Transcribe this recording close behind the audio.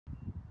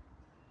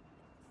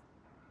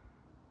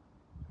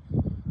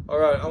All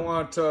right, I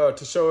want to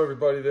show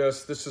everybody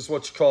this. This is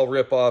what you call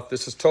rip-off.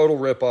 This is total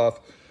rip-off.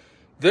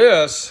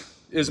 This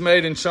is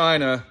made in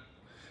China,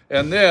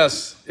 and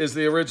this is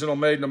the original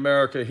made in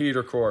America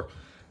heater core.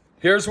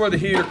 Here's where the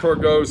heater core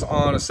goes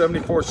on a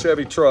 74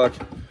 Chevy truck,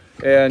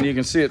 and you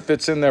can see it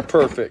fits in there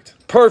perfect.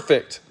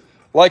 Perfect,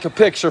 like a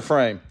picture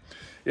frame.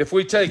 If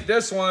we take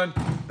this one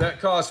that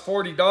costs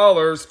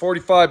 $40,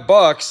 45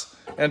 bucks,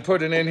 and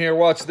put it in here,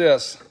 watch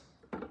this.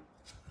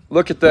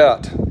 Look at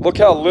that. Look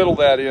how little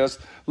that is.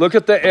 Look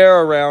at the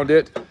air around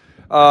it.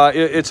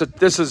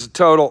 This is a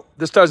total,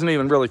 this doesn't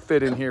even really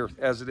fit in here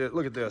as it is.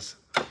 Look at this.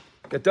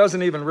 It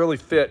doesn't even really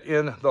fit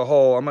in the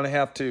hole. I'm gonna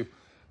have to,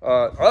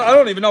 I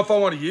don't even know if I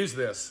want to use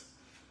this.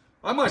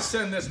 I might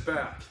send this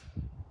back.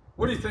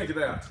 What do you think of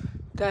that?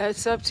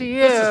 That's up to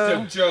you. This is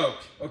a joke,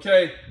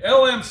 okay?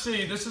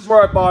 LMC, this is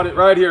where I bought it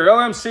right here.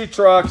 LMC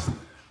trucks.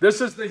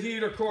 This is the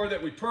heater core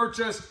that we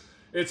purchased.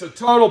 It's a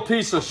total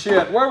piece of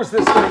shit. Where was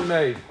this thing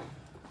made?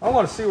 I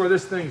want to see where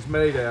this thing's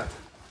made at.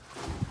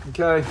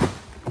 Okay,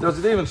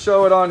 does it even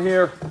show it on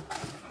here?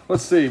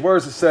 Let's see, where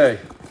does it say?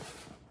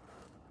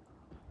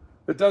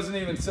 It doesn't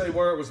even say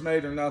where it was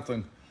made or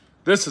nothing.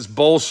 This is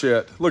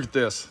bullshit. Look at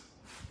this.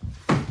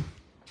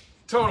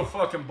 Total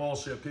fucking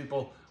bullshit,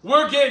 people.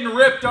 We're getting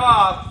ripped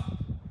off.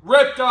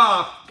 Ripped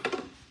off.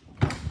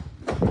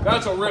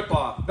 That's a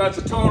rip-off. That's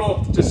a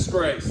total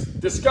disgrace.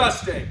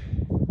 Disgusting.